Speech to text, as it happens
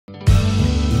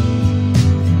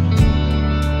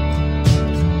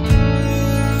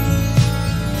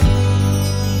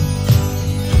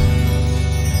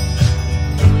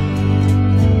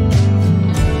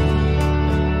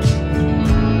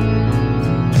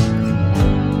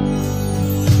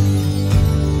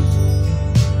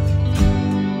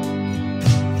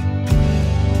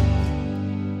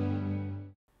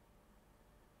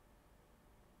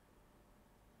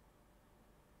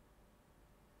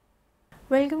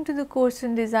Welcome to the course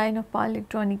in design of power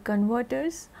electronic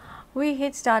converters. We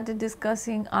had started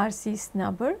discussing RC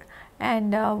snubber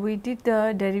and we did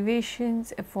the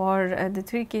derivations for the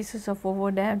three cases of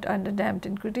overdamped, underdamped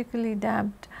and critically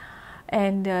damped,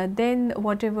 and then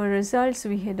whatever results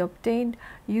we had obtained,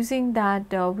 using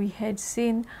that we had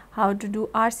seen how to do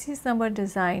RC snubber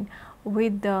design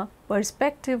with the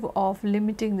perspective of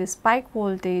limiting the spike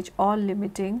voltage or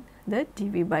limiting the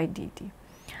dV by dt.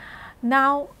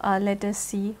 Now let us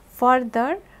see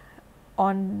further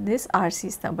on this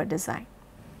RC snubber design.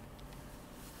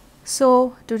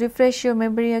 So, to refresh your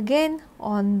memory again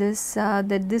on this,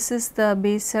 that this is the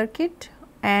base circuit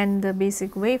and the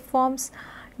basic waveforms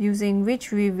using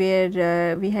which we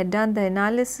had done the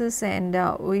analysis, and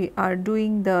we are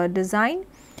doing the design.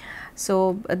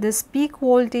 So, this peak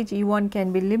voltage E1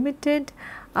 can be limited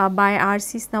by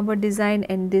RC snubber design,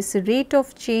 and this rate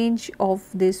of change of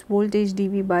this voltage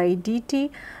dV by dt,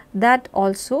 that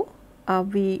also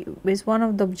is one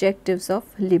of the objectives of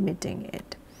limiting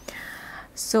it.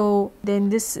 So, then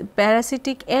this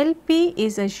parasitic LP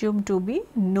is assumed to be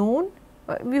known.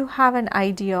 You have an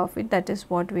idea of it, that is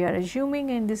what we are assuming,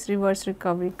 and this reverse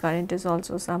recovery current is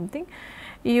also something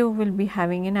you will be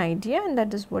having an idea, and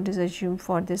that is what is assumed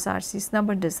for this RC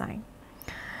snubber design.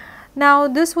 Now,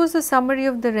 this was a summary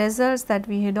of the results that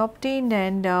we had obtained,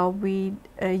 and we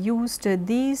used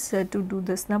these to do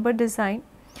the snubber design.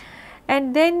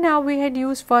 And then now we had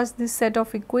used first this set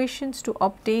of equations to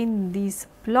obtain these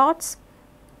plots,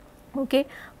 okay,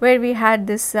 where we had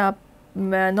this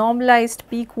normalized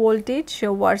peak voltage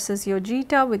versus your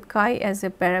zeta with chi as a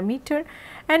parameter,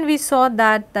 and we saw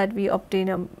that we obtain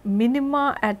a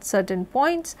minima at certain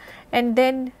points, and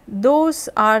then those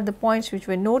are the points which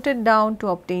were noted down to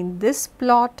obtain this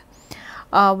plot,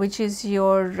 which is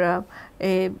your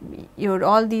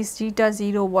all these zeta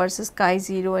 0 versus chi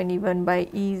 0, and even by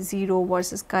E 0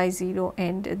 versus chi 0,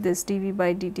 and this dV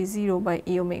by dt 0 by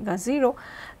E omega 0.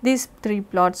 These three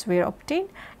plots were obtained,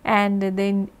 and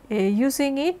then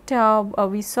using it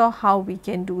we saw how we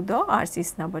can do the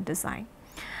RC snubber design.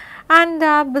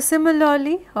 And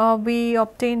similarly we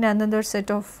obtained another set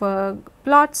of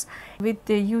plots with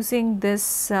using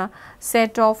this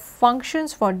set of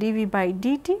functions for dV by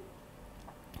dt,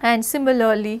 and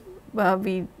similarly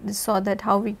we saw that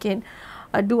how we can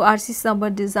do RC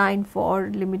snubber design for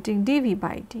limiting dV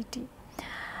by dt.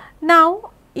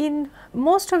 Now, in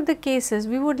most of the cases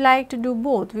we would like to do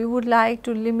both. We would like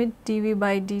to limit dV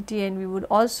by dt, and we would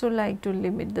also like to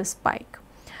limit the spike.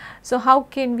 So, how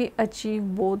can we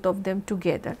achieve both of them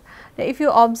together? Now, if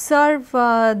you observe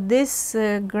this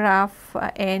graph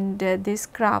and this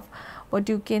graph, what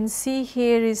you can see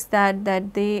here is that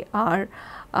they are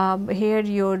here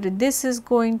this is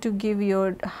going to give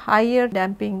your higher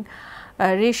damping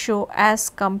ratio as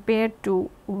compared to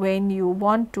when you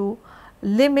want to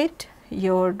limit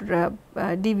your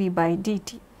dV by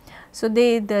dt. So,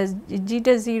 the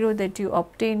zeta 0 that you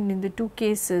obtain in the two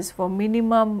cases for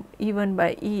minimum even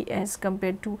by E as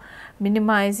compared to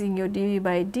minimizing your dV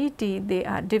by dt, they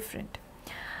are different.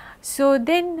 So,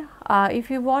 then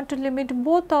if you want to limit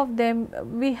both of them,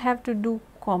 we have to do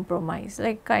compromise,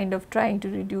 like kind of trying to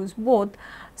reduce both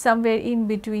somewhere in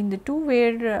between the two,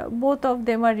 where both of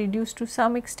them are reduced to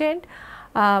some extent,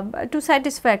 to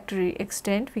satisfactory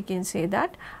extent, we can say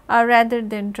that, rather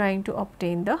than trying to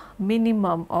obtain the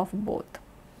minimum of both.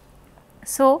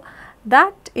 So,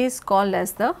 that is called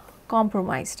as the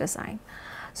compromise design.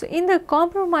 So, in the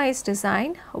compromise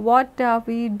design, what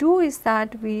we do is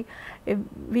that we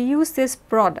use this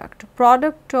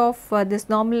product of this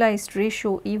normalized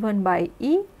ratio E1 by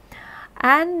E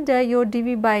and your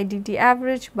dV by dt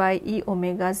average by E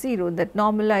omega 0, that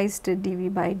normalized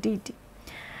dV by dt.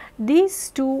 These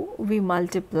two we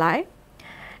multiply,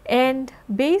 and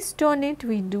based on it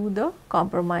we do the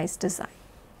compromise design.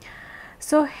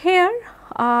 So, here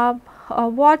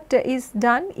what is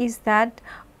done is that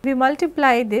we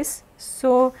multiply this.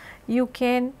 So, you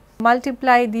can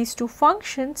multiply these two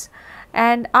functions,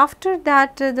 and after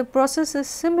that the process is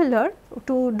similar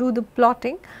to do the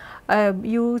plotting.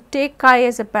 You take chi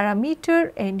as a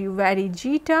parameter and you vary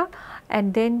zeta,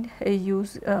 and then you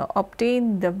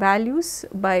obtain the values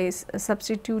by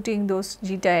substituting those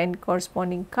zeta and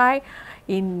corresponding chi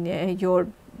in your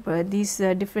these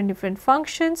different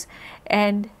functions,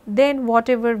 and then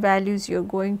whatever values you are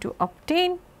going to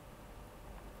obtain,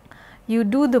 you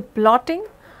do the plotting,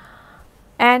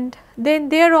 and then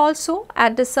there also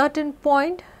at a certain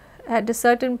point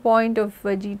of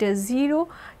zeta 0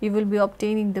 you will be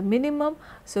obtaining the minimum.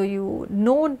 So, you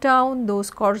note down those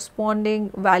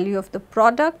corresponding value of the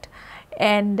product,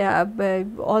 and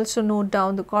also note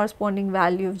down the corresponding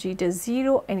value of zeta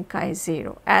 0 and chi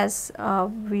 0. As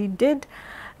we did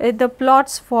the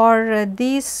plots for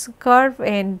this curve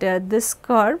and this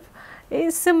curve,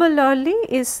 is similarly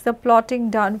is the plotting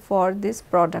done for this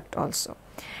product also,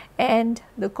 and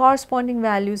the corresponding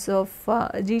values of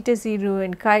zeta 0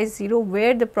 and chi 0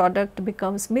 where the product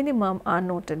becomes minimum are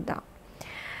noted down.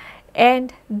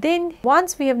 And then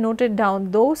once we have noted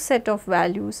down those set of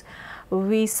values,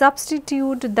 we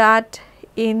substitute that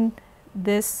in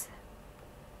these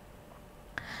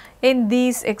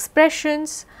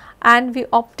expressions, and we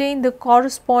obtain the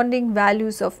corresponding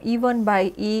values of E1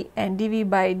 by E and dV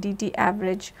by dt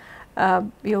average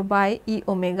by E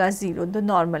omega 0, the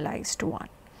normalized one.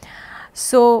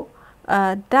 So,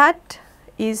 that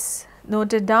is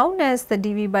noted down as the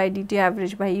dV by dt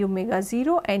average by E omega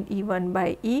 0 and E1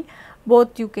 by E,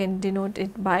 both you can denote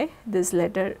it by this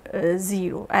letter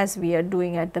 0 as we are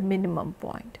doing at the minimum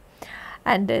point.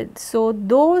 And so,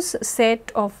 those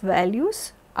set of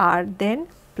values are then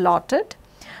plotted.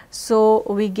 So,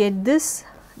 we get this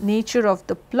nature of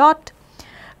the plot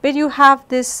where you have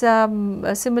this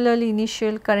similarly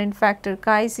initial current factor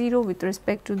chi 0. With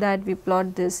respect to that, we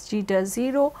plot this zeta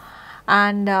 0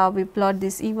 and we plot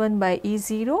this E1 by E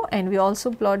 0, and we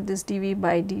also plot this dV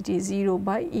by dt 0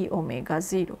 by E omega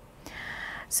 0.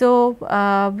 So,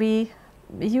 we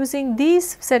using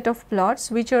these set of plots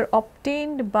which are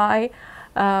obtained by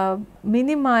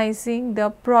minimizing the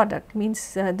product,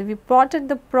 means we plotted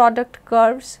the product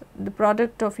curves, the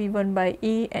product of E1 by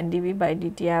E and dV by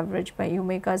dt average by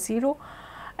omega 0,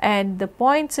 and the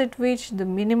points at which the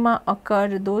minima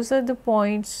occur, those are the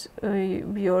points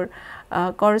your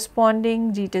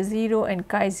corresponding zeta 0 and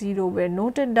chi 0 were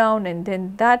noted down, and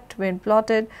then that when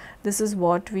plotted, this is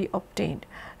what we obtained.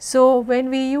 So,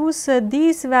 when we use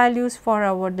these values for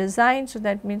our design, so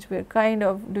that means we are kind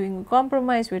of doing a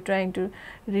compromise, we are trying to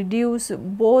reduce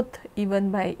both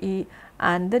E1 by E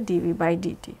and the dV by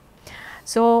dt.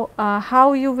 So,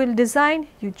 how you will design?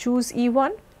 You choose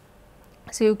E1.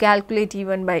 So, you calculate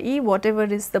E1 by E, whatever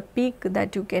is the peak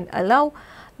that you can allow,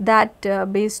 that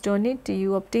based on it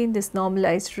you obtain this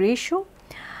normalized ratio,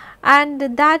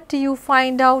 and that you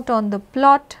find out on the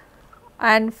plot,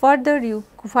 and further you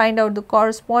find out the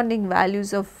corresponding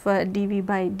values of dV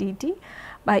by dt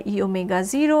by E omega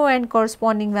 0 and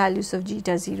corresponding values of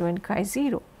zeta 0 and chi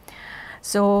 0.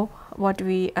 So, what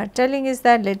we are telling is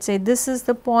that, let us say this is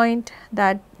the point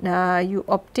that you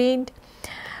obtained,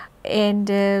 and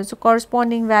so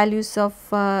corresponding values of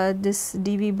this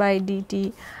dV by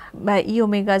dt by E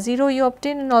omega 0 you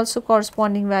obtain, and also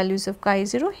corresponding values of chi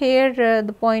 0. Here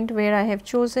the point where I have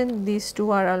chosen, these two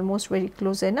are almost very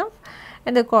close enough,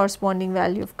 and the corresponding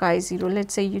value of chi 0. Let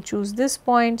us say you choose this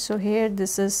point. So, here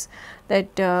this is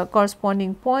that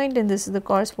corresponding point, and this is the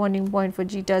corresponding point for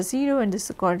zeta 0, and this is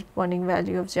the corresponding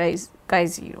value of chi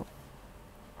 0.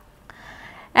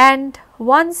 And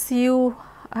once you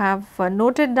have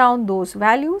noted down those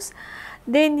values,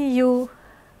 then you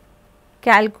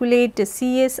calculate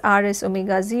Cs, Rs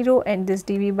omega 0 and this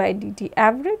dV by dt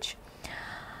average.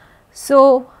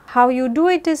 So, how you do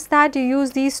it is that you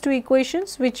use these two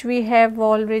equations which we have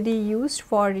already used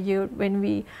for your when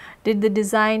we did the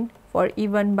design for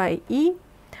E1 by E,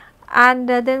 and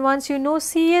then once you know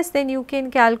Cs, then you can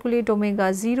calculate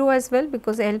omega 0 as well,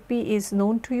 because LP is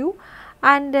known to you,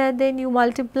 and then you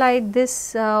multiply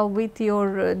this with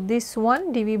your this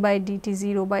one dV by dt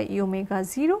 0 by E omega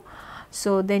 0.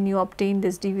 So, then you obtain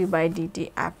this dV by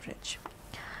dt average.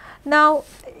 Now,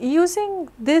 using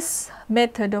this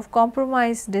method of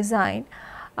compromise design,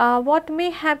 what may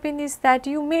happen is that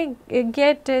you may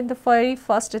get in the very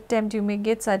first attempt, you may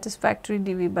get satisfactory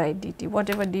dV by dt,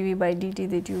 whatever dV by dt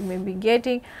that you may be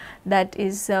getting, that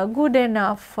is good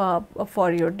enough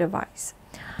for your device.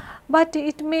 But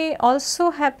it may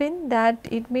also happen that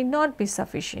it may not be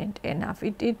sufficient enough,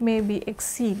 it may be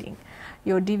exceeding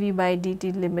your dV by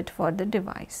dt limit for the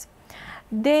device.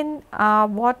 Then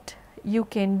what you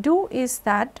can do is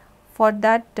that for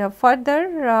that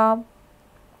further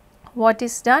what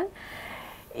is done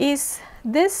is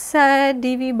this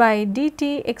dV by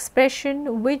dt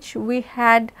expression which we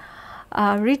had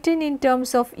written in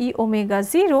terms of E omega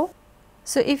 0.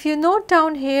 So, if you note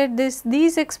down here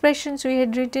these expressions we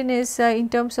had written is in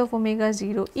terms of omega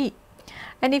 0 E,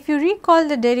 and if you recall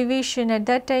the derivation, at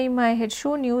that time I had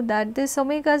shown you that this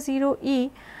omega 0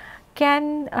 E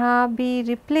can be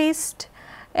replaced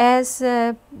as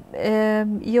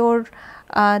your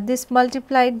this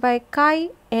multiplied by chi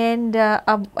and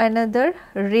another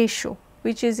ratio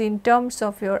which is in terms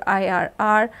of your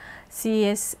IRR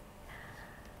Cs.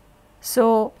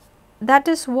 So, that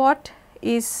is what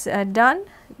is done.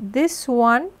 this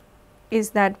one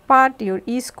is that part, your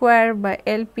E square by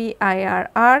LP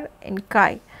IRR and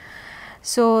chi.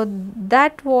 So,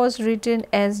 that was written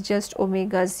as just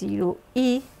omega 0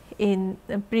 E in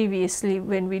previously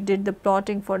when we did the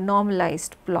plotting for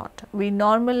normalized plot. We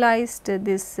normalized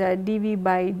this dV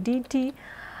by dt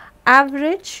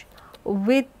average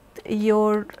with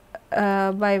your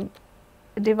by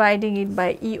dividing it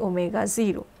by E omega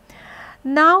 0.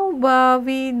 Now,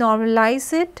 we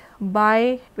normalize it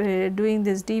by doing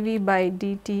this dV by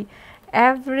dt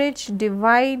average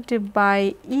divided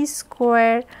by E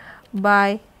square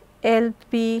by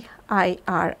LP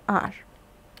IRR.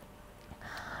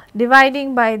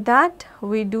 Dividing by that,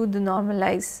 we do the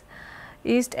normalize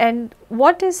east, and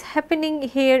what is happening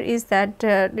here is that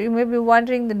you may be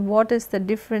wondering that what is the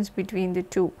difference between the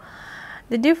two.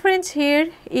 The difference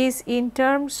here is in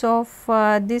terms of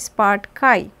this part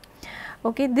chi.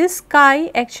 Okay, this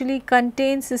chi actually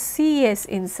contains a CS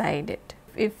inside it.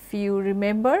 If you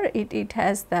remember, it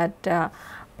has that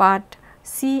part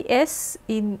CS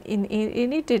in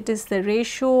it. It is the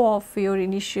ratio of your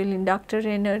initial inductor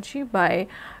energy by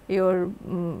your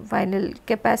final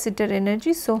capacitor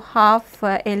energy. So, half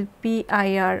LP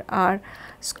IRR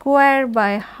square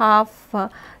by half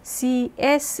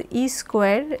CS E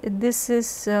square. This is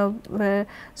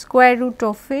square root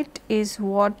of it is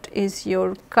what is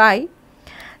your chi.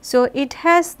 So, it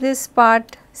has this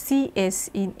part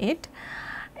CS in it,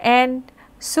 and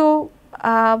so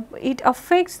it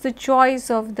affects the choice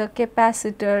of the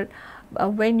capacitor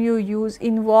when you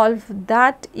involve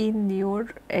that in your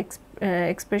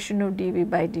expression of dV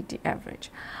by dt average.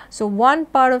 So, one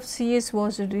part of CS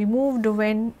was removed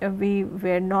when we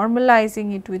were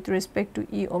normalizing it with respect to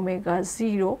E omega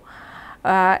 0,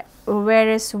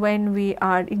 whereas when we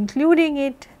are including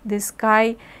it, this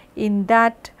chi in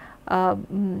that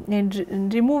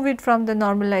and remove it from the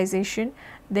normalization,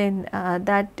 then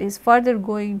that is further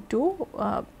going to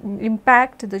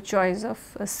impact the choice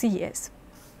of CS.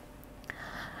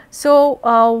 So,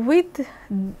 with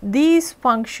these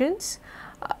functions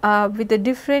with a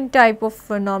different type of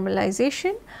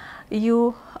normalization,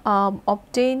 you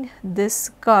obtain this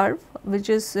curve which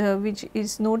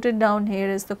is noted down here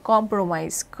as the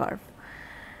compromise curve.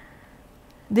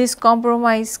 This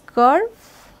compromise curve,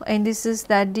 and this is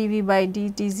that dV by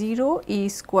dt 0 E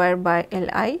square by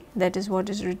Li, that is what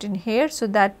is written here. So,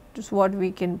 that is what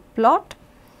we can plot,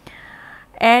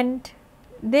 and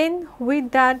then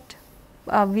with that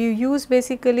we use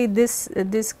basically this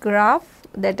graph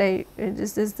that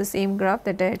this is the same graph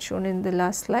that I had shown in the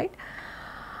last slide,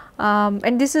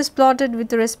 and this is plotted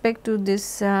with respect to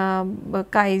this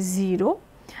chi 0,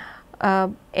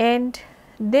 and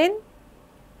then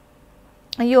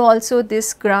you also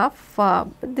this graph,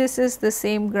 this is the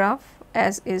same graph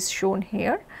as is shown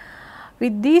here.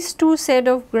 With these two set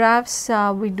of graphs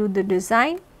we do the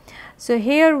design. So,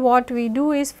 here what we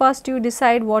do is first you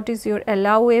decide what is your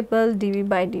allowable dV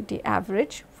by dt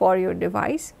average for your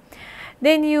device,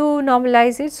 then you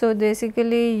normalize it. So,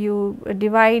 basically you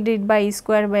divide it by E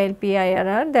square by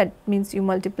LPIRR, that means you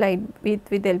multiply it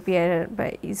with LPIRR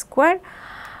by E square,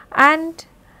 and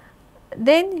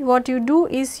then what you do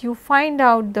is you find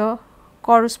out the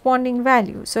corresponding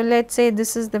value. So, let us say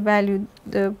this is the value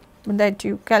that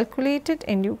you calculated,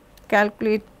 and you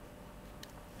calculate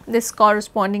this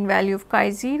corresponding value of chi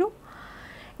 0,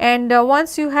 and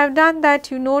once you have done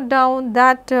that, you note down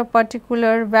that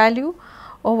particular value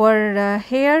over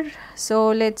here. So,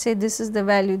 let us say this is the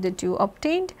value that you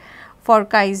obtained for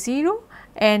chi 0,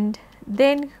 and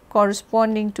then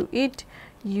corresponding to it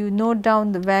you note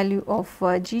down the value of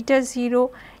zeta 0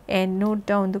 and note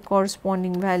down the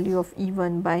corresponding value of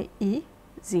E1 by E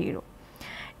 0.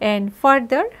 And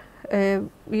further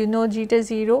you know zeta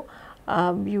 0,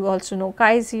 you also know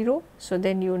chi 0. So,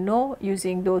 then you know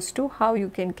using those two how you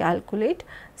can calculate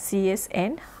CS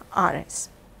and RS,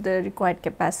 the required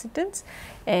capacitance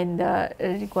and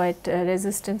required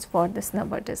resistance for the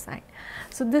Snubber design.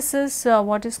 So, this is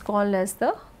what is called as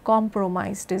the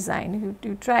compromise design.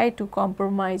 You try to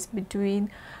compromise between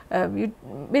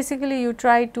you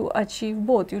try to achieve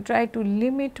both, you try to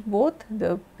limit both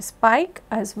the spike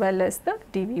as well as the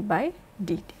dV by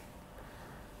dt.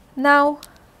 Now,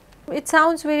 it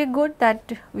sounds very good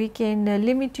that we can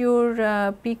limit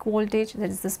your peak voltage,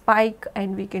 that is the spike,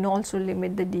 and we can also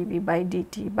limit the dV by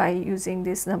dt by using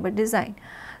this Snubber design.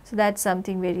 So, that is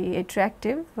something very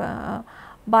attractive,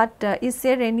 but is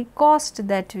there any cost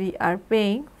that we are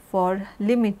paying for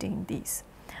limiting these?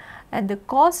 And the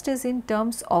cost is in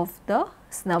terms of the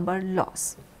Snubber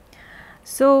loss.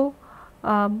 So,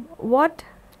 what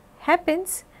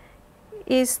happens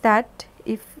is that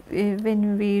if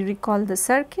when we recall the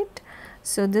circuit,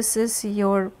 So, this is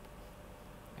your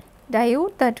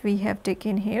diode that we have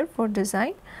taken here for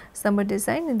design, Snubber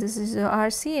design, and this is your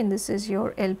RC and this is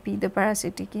your LP, the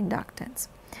parasitic inductance.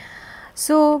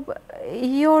 So,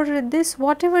 your this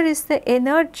whatever is the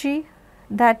energy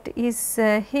that is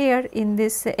here in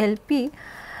this LP,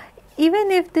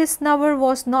 even if this snubber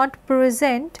was not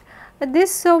present,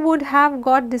 this would have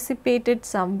got dissipated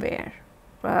somewhere.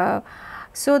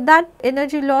 So, that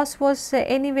energy loss was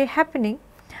anyway happening.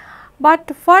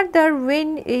 But further,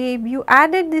 when you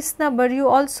added this snubber, you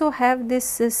also have this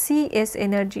CS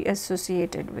energy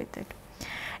associated with it.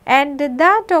 And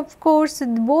that of course,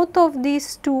 both of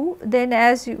these two, then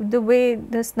as the way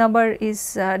the snubber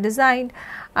is designed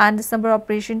and the snubber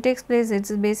operation takes place,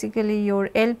 it is basically your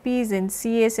LPs and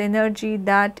CS energy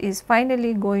that is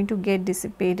finally going to get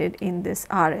dissipated in this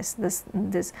RS, this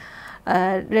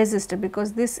resistor,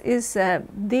 because this is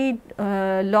the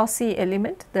lossy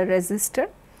element, the resistor.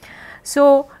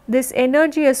 So, this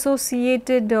energy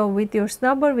associated with your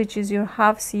snubber, which is your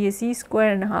half CSE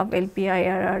square and half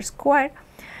LPIRR square,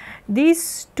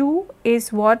 these two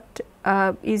is what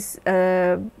is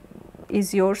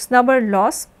your snubber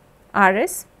loss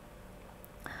RS,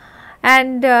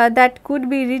 and that could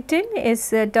be written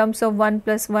as terms of 1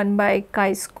 plus 1 by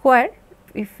chi square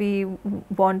if we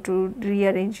want to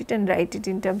rearrange it and write it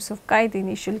in terms of chi, the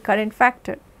initial current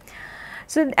factor.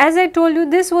 So, as I told you,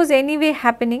 this was anyway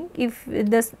happening if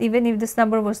this, even if this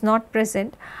number was not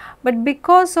present, but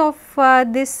because of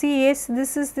this CS,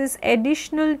 this is this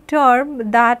additional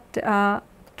term that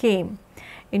came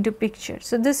into picture.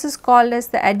 So, this is called as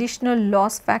the additional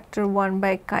loss factor 1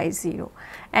 by chi 0,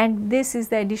 and this is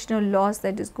the additional loss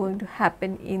that is going to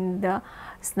happen in the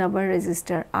snubber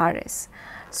resistor RS.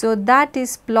 So, that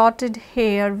is plotted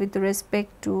here with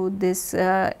respect to this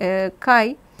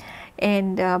chi.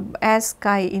 And as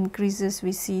chi increases,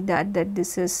 we see that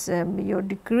this is your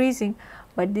decreasing,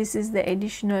 but this is the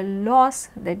additional loss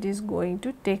that is going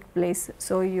to take place.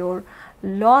 So, your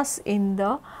loss in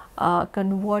the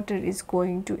converter is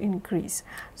going to increase.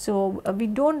 So, we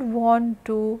do not want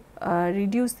to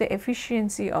reduce the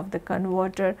efficiency of the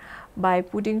converter by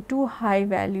putting too high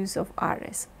values of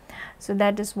RS. So,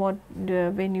 that is what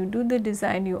when you do the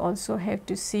design, you also have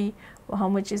to see how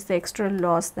much is the extra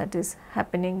loss that is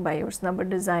happening by your snubber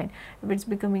design. If it is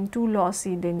becoming too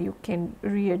lossy, then you can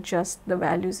readjust the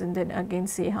values and then again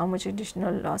see how much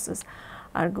additional losses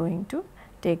are going to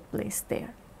take place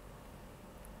there.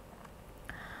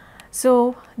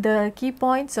 So, the key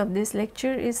points of this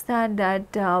lecture is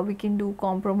that we can do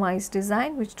compromise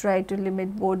design, which try to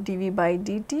limit both dV by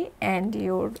dt and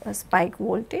your spike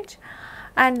voltage.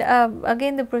 And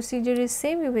again the procedure is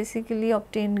same, you basically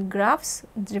obtain graphs,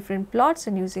 different plots,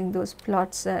 and using those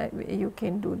plots you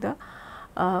can do the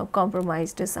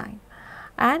compromise design.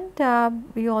 And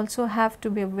we also have to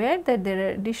be aware that there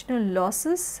are additional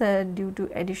losses due to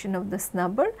addition of the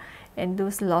snubber, and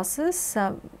those losses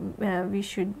we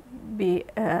should be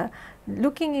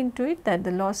looking into it that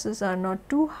the losses are not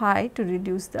too high to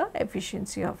reduce the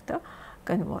efficiency of the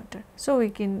converter. So,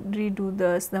 we can redo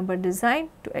the snubber design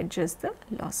to adjust the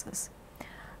losses.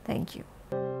 Thank you.